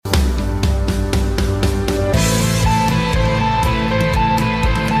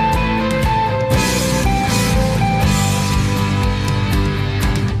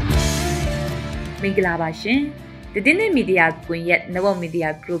Mingilabashin, the Dine Media Queen yet Novo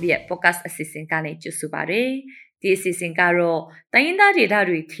Media Group yet podcast assistant Gane Jusubare, the assistant Garo, Tainda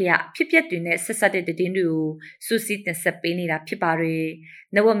Ridaru Tia, Pipia Dune, Sesade de Dinu, Susit and Sapinida Pipare,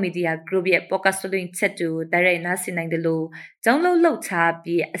 Novo Media Group yet podcast doing Tetu, Direct Nasi Nangelo, Download Low Tab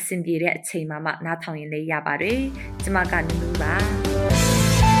be a Cindy at Mama Nathan in the Yabare, Tamagan Nuba.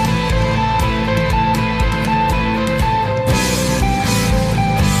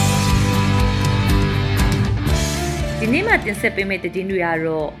 The name at the Sepimate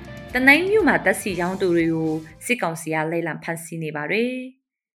Dinuaro, the nine new Matasi young to Rio, Siconsia Leyland Pansinibare.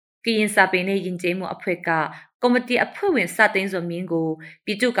 Kiin Sabine in Jemu Apueka, Comedy approving Satins of Mingo,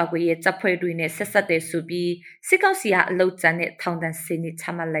 Bijukawe, Zapuine, Sesate Subi, Siconsia Lotanet, Town and Senate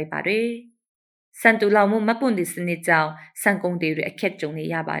Tamalabare. Santulamu Mapundi Senitao, Sankong de Ketjoni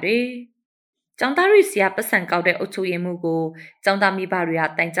Yabare. Jandarisia Pasan de Otoyemugo, Jandami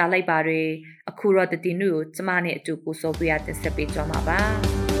Baria, Tanjalai Bare, Akura de Dinu, Tamani to Kusobia and Sepi Jamaba.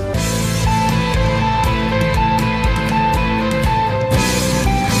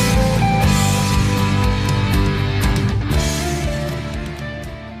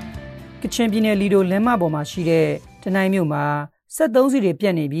 Champion Lido Lema Boma Shide, Tanaimuma, said those in the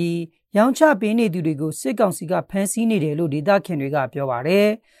pianibi, Yancha Bene Dudigo, Seconsiga Pensini de Ludida Kenriga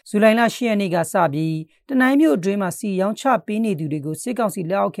Piovare, Sulaina Shianiga Sabi, the Naimio Dreamer see Yancha Bene Dudigo, Seconsi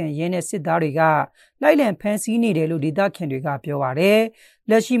Lauken Yene Sidariga, Lailan Pensini de Ludida Kenriga Piovare,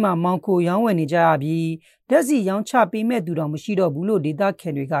 Lashima Manco Yanweni Jabi, Desi Yancha Bime Duramushido Bulo Dida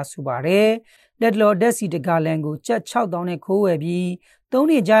Kenriga Subare, Let Lord Desi de Galango, Chet Chow down a coebi,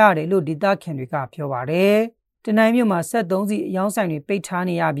 Tony Jare Ludida Kenriga Piovare. The name ma said donzi young sign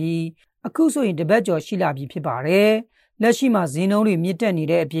Betani Abi, a cuso in the bedjo Shilabi Pibare, Lashima Zinori Mitani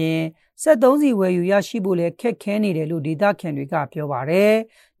Repien, said donzi where you Yashibule Kekeni de Ludida Kendriga Piovare,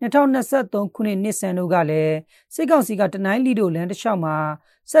 Natona said don't kunin Nissan Ugale, Segonsi got the 9 little land shama,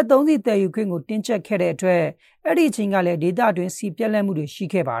 said donzi there you can go tincha kere, Eddie Chingale did that when see Pialamudu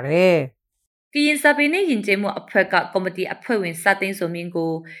Shikebare. Kiin Sabine in Jemu Apueka comedy appoint Satin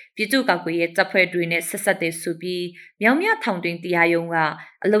Somingo, Pijukawe, Zapredwine, Sesate Subi, Miamia Tounding Diayonga,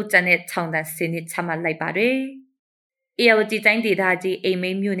 a low Janet Town and Senate Tamalabare. Eo design did Haji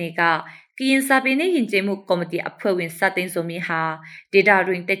Ame Muniga, Kiin Sabine in Jemu comedy appoint Satin Somiha, Dida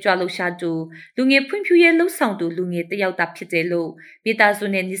ring the Jalo Shadu, Lunge Pumpuye low sound to Lunge the Yauta Pitelo,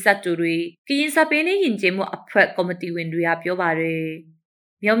 Vidazune Nisaturi, Kiin Sabine in Jemu Apuek comedy when we are Piovare.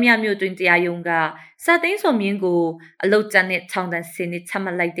 Miamia Mutin Diayunga, Satin Somingo, a low Janet Town and Senate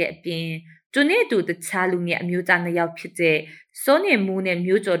Tamalai de Bin, June do the Chalungi Mutan Yao Pite, Sonia Moon and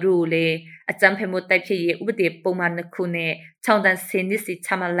Mujo Rule, a Jampemo Taipei with the Boman Kune, Town and Senate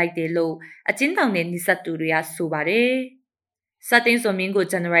Tamalai de Low, a Jindown in Nisaturia Subare. Satin Somingo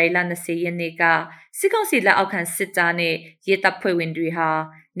General Lana Sayanega, Siconsilla Alcan Sitane, Yeta Puindriha,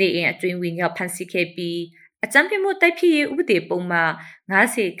 ne a dream win your Pansike B. A Jampemo Taipei with the Boma,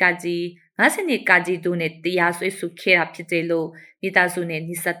 Nase Gaji, Nasene Gaji Dunet, the Yasu Sukera Pitelo, Vidazune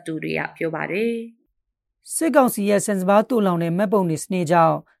Nisaturia Piovare. Segonsi Sensabato Lone Mabonis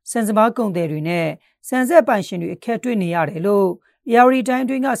Nejao, Sensabacon de Rune, Sensa Panshin, Catwini Arelo, Yari time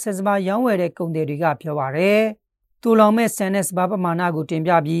doing a Sensaba Yawere Conderiga Piovare. Tulome Senes Baba Manago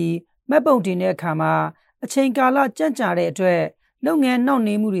Timbiabi, Mabondine Kama, a Chankala Janjare Dre, Long and non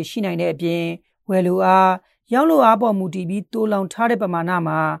Nemuri Shina Nebien, Welua. Yalo abo mutibi tolang tare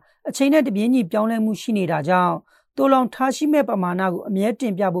pamanama, a chain de bieni pione mushini rajao, tolang tashime pamanago,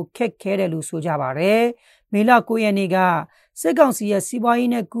 mietin piabu kek kerelu sojabare, Mila Koyaniga, Segonsi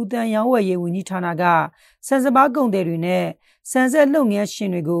Sibaine Kutan Yawe Winitanaga, Sensabagon de Rune, Sensa Longia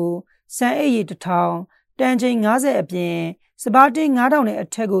Shinigo, San Aye to town, Danjing Naze Apien, Sabating Adone a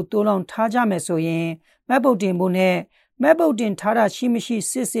tego tolang taja mesoyen, Mabotin Bone. Mabodin Tara Shimishi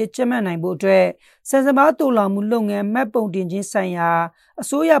Sisi Chamanai Bodre, Sensabato Lamulong and Mabodin Jinsaya, a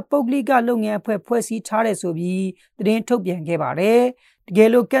soya Pogliga Long and Puesi Tare Sobi, the Topian Gabare, the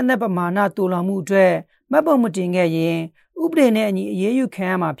Gelo Canapamana Tolamudre, Mabomutingaye, Ubrenani Yeyu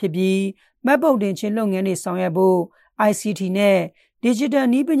Kama Pibi, Mabodin Chinlong and Sayabo, ICT Ne, Digital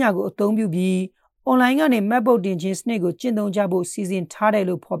Nibinago Tombubi, Online and Mabodin Jinsnego Chindon Jabo season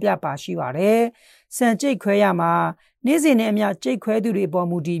Tarelo Popia Pashivare, Sanjay Koyama. Nizinemia J. Queduri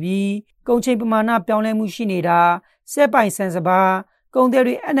Bomudibi, Gonche Pamana Pione Mushinida, Sepai Sensaba,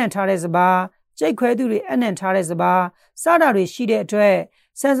 Gonderi Anantaresaba, J. Queduri Anantaresaba, Sadari Shide Dre,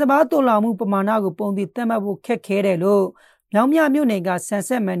 Sensabato Lamu Pamanago Pondi Temabu Kekerelo, Lamia Munega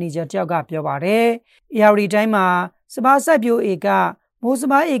Sense Manager Jaga Piovare, Yari Daima, Sabasabio Ega, မိုးစ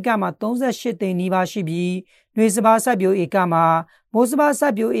ဘာဧကမှာ38သိန်းနီးပါးရှိပြီးຫນွေစဘာစိုက်ပျိုးဧကမှာမိုးစဘာစို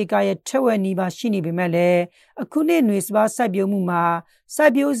က်ပျိုးဧကရဲ့ထက်ဝက်နီးပါးရှိနေပေမဲ့လည်းအခုနှစ်ຫນွေစဘာစိုက်ပျိုးမှုမှာစို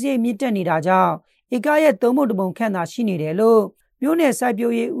က်ပျိုးစရိတ်မြင့်တက်နေတာကြောင့်ဧကရဲ့3ပုံ1ပုံခန့်သာရှိနေတယ်လို့မြို့နယ်စိုက်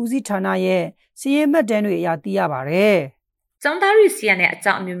ပျိုးရေးဦးစီးဌာနရဲ့စီးရဲမှတ်တမ်းတွေအရသိရပါတယ်။ကျောင်းသားတွေစီကနေအ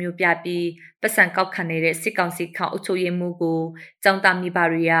ကြောင်းအမျိုးမျိုးပြပြီးပတ်စံကောက်ခံနေတဲ့စစ်ကောင်စီခေါင်းအုပ်ချုပ်ရေးမှုကိုကျောင်းသားမိဘ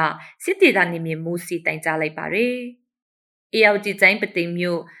တွေကစစ်တေသာနေမြေမူစီတိုင်ကြားလိုက်ပါတယ်။ ALG ကျိုင်းပသိမ်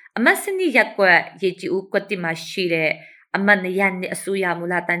မြို့အမတ်စနိရက်ကွက်ရေကြီးဦးကွက်တိမှာရှိတဲ့အမတ်နရနဲ့အစိုးရမူ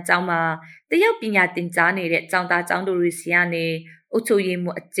လာတန်းကျောင်းမှာတရုတ်ပညာသင်ကြားနေတဲ့ကျောင်းသားကျောင်းသူတွေစီကနေအုပ်ချုပ်ရေး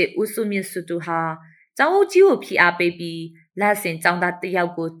မှုအကျစ်ဦးစုမြင့်စုတူဟာကျောင်းအုပ်ကြီးကိုဖိအားပေးပြီးလက်စင်ကျောင်းသားတယော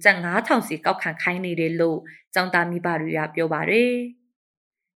က်ကိုကျပ်9000စီကောက်ခံခိုင်းနေတယ်လို့ကျောင်းသားမိဘတွေကပြောပါတယ်။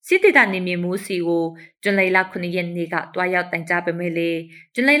စစ်တေတာနေမြေမိုးစီကိုဇွန်လ9ရက်နေ့ကတွားရောက်တိုင်ကြားပေမဲ့လေ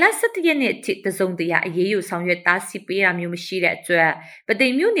ဇွန်လ17ရက်နေ့အထိတစုံတရာအရေးယူဆောင်ရွက်တားဆီးပေးတာမျိုးမရှိတဲ့အတွက်ပသိ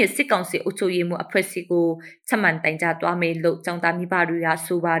မ်မြို့နယ်စစ်ကောင်စီအုပ်ချုပ်ရေးမှုအဖွဲ့စီကိုချက်မှန်တိုင်ကြားသွားမယ်လို့ကျောင်းသားမိဘတွေက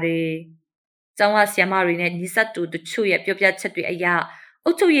ဆိုပါတယ်။ကျောင်းဝဆရာမတွေနဲ့ညီဆက်တူတချို့ရဲ့ပြောပြချက်တွေအရ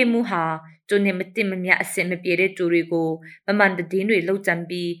အုပ်ချုပ်ရေးမှုဟာကျိုးနေမတင်မမြအစင်မပြေတဲ့တူတွေကိုမမှန်တည်တွေလောက်ကြံ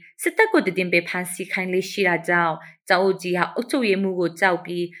ပြီးစစ်တပ်ကိုတင်ပေးဖမ်းဆီးခိုင်းလေးရှိတာကြောင့်ကျောင်းအုပ်ကြီးဟာအုပ်ချုပ်ရေးမှုကိုကြောက်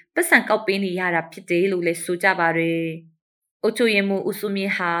ပြီးပတ်စံကောက်ပေးနေရတာဖြစ်တယ်လို့လည်းဆိုကြပါတယ်။အုပ်ချုပ်ရေးမှုဦးစုမြ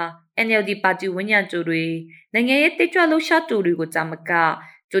င့်ဟာ NLD ပါတီဝန်ရံတူတွေနိုင်ငံရေးတိတ်ကြွလှရှားတူတွေကိုကြမက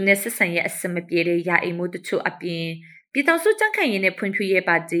ကျိုးနေစစ်ဆန်ရဲ့အစင်မပြေတဲ့ရာအိမ်မှုတချို့အပြင်ပြည်ထောင်စုကြံ့ခိုင်ရေးနဲ့ဖွံ့ဖြိုးရေး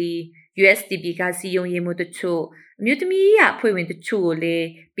ပါတီ USDP ကစီယုံရေးမှုတချို့အမျိုးသမီးရအဖွဲ့ဝင်တချို့ကိုလည်း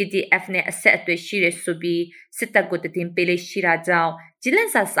PDF နဲ့အဆက်အသွယ်ရှိတဲ့ဆိုပြီးစစ်တပ်ကိုတင်ပေးလေးရှိတာကြောင့်ဂျီလန်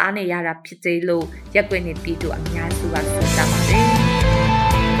ဆာစားနေရတာဖြစ်တယ်လို့ရက်ွက်နေပြည်သူအများစုကဆိုကြပါတယ်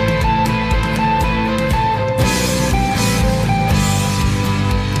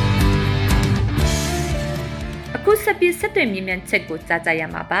အခုဆက်ပြီးဆက်သွယ်မြင်မြန်ချက်ကိုကြားကြရ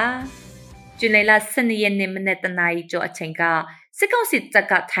မှာပါဇူလိုင်လ12ရက်နေ့မနက်တနာရီကျော်အချိန်ကစစ်ကောင်စီတပ်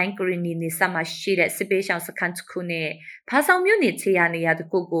ကထိုင်းဂရီနီနေစမှာရှိတဲ့စစ်ပေးရှောင်စခန်းတစ်ခုနဲ့ဖာဆောင်မြို့နယ်ခြေရနေရတ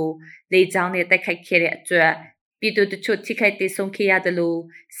ခုကိုလေကြောင်းနဲ့တိုက်ခိုက်ခဲ့တဲ့အတွက်ပြည်သူတချို့ထိခိုက်ဒေဆုံးခဲ့ရတယ်လို့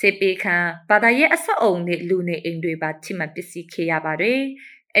စစ်ပေးခန်းဘာသာရေးအဆောက်အုံနဲ့လူနေအိမ်တွေပါထိမှန်ပစ္စည်းခဲ့ရပါတယ်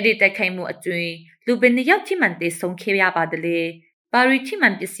။အဲ့ဒီတိုက်ခိုက်မှုအတွင်းလူပင်2ယောက်ထိမှန်ဒေဆုံးခဲ့ရပါတယ်လေ။ပါရီထိမှ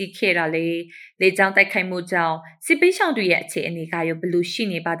န်ပစ္စည်းခဲ့တာလေကြောင်းတိုက်ခိုက်မှုကြောင့်စစ်ပေးရှောင်တွေရဲ့အခြေအနေကရောဘလို့ရှိ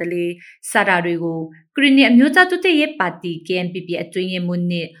နေပါတယ်လေစာတာတွေကိုကရီနီအမျိုးသားတိုးတက်ရေးပါတီ KNPP အတွင်းရေးမှူး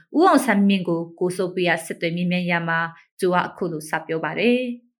နဲ့ဦးအောင်ဆန်းမြင့်ကိုဆိုပြရစစ်တွေမြင်မြန်ရမှာသူကအခုလိုစပြောပါတယ်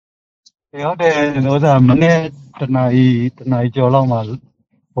။ဟုတ်တယ်လို့ဆိုမနေ့တနာရီကျော်လောက်မှ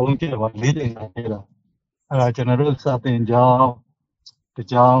ဘုံကျပါ၄ချိန်လာခဲ့တာ။အဲ့ဒါကျွန်တော်တို့စာတင်ကြောင်းတ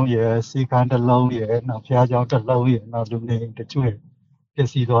ကြောင်းရဲ့စီကန်းတစ်လုံးရဲ့နောက်ဖျားကြောင်းတစ်လုံးရဲ့နောက်လူနေတချို့ပျက်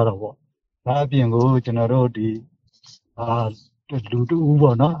စီးသွားတော့ပေါ့။ဒါအပြင်ကိုကျွန်တော်တို့ဒီလူတူဦး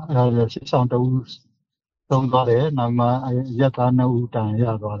ပေါ့နော်အဲ့ဒါစစ်ဆောင်တူဦးသုံးသွားတယ်နောက်မှရက်သား2ဦးတန်ရ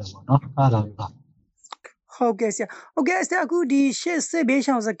သွားတယ်ပေါ့နော်အဲ့ဒါလေးပါဟုတ်ကဲ့ဆရာအခုဒီရှစ်စစ်ဘေး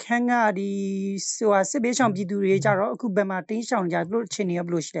ရှောင်စခန်းကဒီစစ်ဘေးရှောင်ပြည်သူတွေကြတော့အခုဘယ်မှာတင်းရှောင်ကြသူတို့အခြေအနေကဘ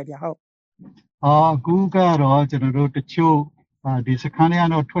ယ်လိုရှိလဲဗျဟုတ်အခုကတော့ကျွန်တော်တို့တချို့ဒီစခန်းတွေက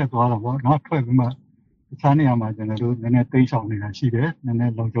တော့ထွက်သွားတော့ပေါ့နော်ထွက်ပြီးမှတခြားနေရာမှာကျွန်တော်တို့နည်းနည်းတင်းရှောင်နေတာရှိတယ်နည်းန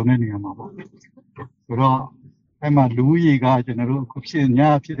ည်းလုံခြုံတဲ့နေရာမှာပေါ့ဆိုတော့အဲ့မှာလူကြီးကကျွန်တော်တို့အခုဖြစ်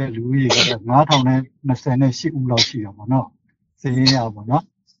တဲ့လူကြီးကတော့9028ဦးလောက်ရှိတာပေါ့နော်စည်ရင်းရပေါ့နော်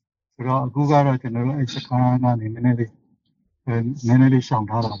ဆိုတော့အခုကတော့ကျွန်တော်တို့အဲ့စခန်းကနေနည်းနည်းလေးရှောင်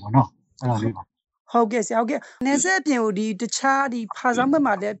ထားတာပေါ့နော်အဲ့ဒါလေးပါဟုတ်ကဲ့ဆရာနေဆက်အပြင်ကိုဒီတခြားဒီဖာဆောင်ဘက်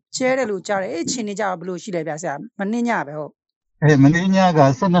မှာလည်းကျဲတယ်လို့ကြားတယ်အဲ့ချင်းနေကြတော့ဘယ်လိုရှိလဲဗျဆရာမနှင်းညပဲဟုတ်မနေ့ညက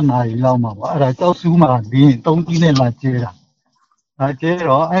12နာရီလောက်မှာပေါ့အဲ့ဒါကြောက်စူးမှာဒီ3ကြီးနဲ့လာကျဲတာကျဲ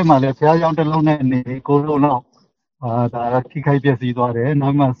တော့အဲ့မှာလည်းဖျားကြောင်တစ်လုံးနဲ့နေကိုလုံးလောက်ဒါကထိခိုက်ပျက်စီးသွားတယ်နော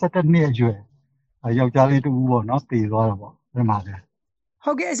က်မှ17နှစ်အရွယ်ယောက်ျားလေးတူပေါ့နော်တည်သွားတာပေါ့အဲ့မှာလည်း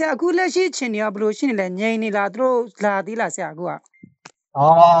ဟုတ်ကဲ့ဆရာအခုလက်ရှိချင်းတွေကဘယ်လိုရှိနေလဲငြိမ်နေလားသူတို့လာသေးလားဆရာအခုက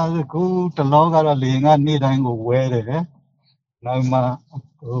အခုတလောကတော့လေကနေ့တိုင်းကိုဝဲတယ်နောက်မှ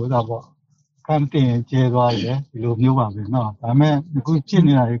ဒါပေါ့ကမ်တင်ကျဲသွားတယ်ဒီလိုမျိုးပါပဲเนาะဒါပေမဲ့အခုဖြစ်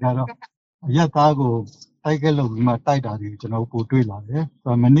နေတာတွေကတော့ရက်သားကိုတိုက်ခဲ့လို့ပြီးမှတိုက်တာတွေကျွန်တော်ပိုတွေ့လာတယ်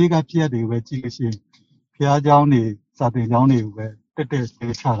မနေ့ကဖြစ်ရတယ်ပဲကြည့်လို့ရှိရင်ဖျားเจ้าနေစာတင်เจ้าတွေကိုပဲတက်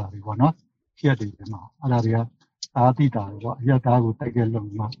ချတာတွေပေါ့เนาะဖြစ်ရတယ်ဒီမှာအဲ့ဒါတွေကအာတိတာတွေပေါ့ရက်သားကိုတိုက်ခဲ့လို့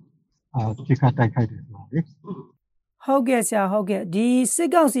ပြီးမှဖြစ်ခတ်တိုက်ခိုက်တယ်ဆိုတာလေဟုတ်ကဲ့ဆရာဟုတ်ကဲ့ဒီစစ်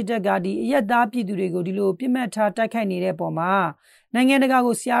ကောင်စီတပ်ကဒီအရက်သားပြည်သူတွေကိုဒီလိုပြစ်မှတ်ထားတိုက်ခိုက်နေတဲ့ပုံမှာနိုင်ငံတကာ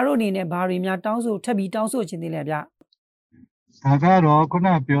ကိုဆရာတို့အနေနဲ့ဘာတွေများထပ်ပြီးတောင်းဆိုခြင်းသေးလဲဗျဒါကတော့ခုန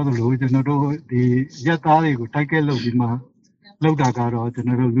ပြောသလိုကျွန်တော်တို့ဒီရက်သားတွေကိုတိုက်ခိုက်လုပ်ပြီးမှလောက်တာကတော့ကျွန်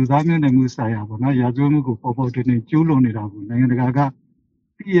တော်တို့လူသားမျိုးနွယ်မှုဆိုင်ရာပေါ့နော်ရာဇဝတ်မှုကိုပေါ်ပေါ်တင်တင်ကျူးလွန်နေတာကိုနိုင်ငံတကာက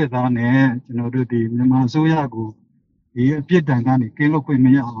ပြည့်သားနဲ့ကျွန်တော်တို့ဒီမြန်မာအစိုးရကိုဒီအပြစ်ဒဏ်ကနေကင်းလွတ်ခွင့်မ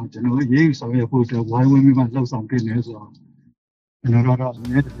ရအောင်ကျွန်တော်ရေးယူဆောင်ရွက်ဖို့အတွက်ဝိုင်းဝန်းပြီးမှလှုပ်ဆောင်ပေးနေဆိုတော့ကျွန်တော်တို့အ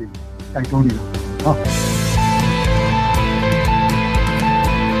မြဲတမ်းတိုက်တွန်းနေတာဟုတ်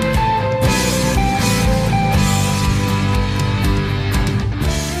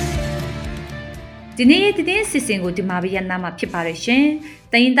ဒီနေ့တည်စစ်စင်ကိုဒီမှာပြရနာမှာဖြစ်ပါရရှင်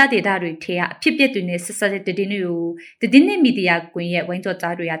။တိုင်းရင်းသားဒေသတွေထဲကအဖြစ်ပြက်တွေနဲ့ဆက်ဆက်တဲ့တည်င်းတွေကိုတည်င်းမီဒီယာကွန်ရဲ့ဝိုင်းတော်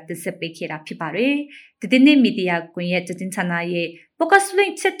သားတွေကတင်ဆက်ပေးခဲ့တာဖြစ်ပါတယ်။တည်င်းမီဒီယာကွန်ရဲ့တည်င်းဌာနရဲ့ focus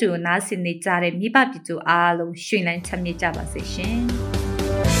link ချက်တူနားဆင်နေကြတဲ့မိဘပြည်သူအားလုံးရှင်လန်းချမ်းမြေ့ကြပါစေရှင်။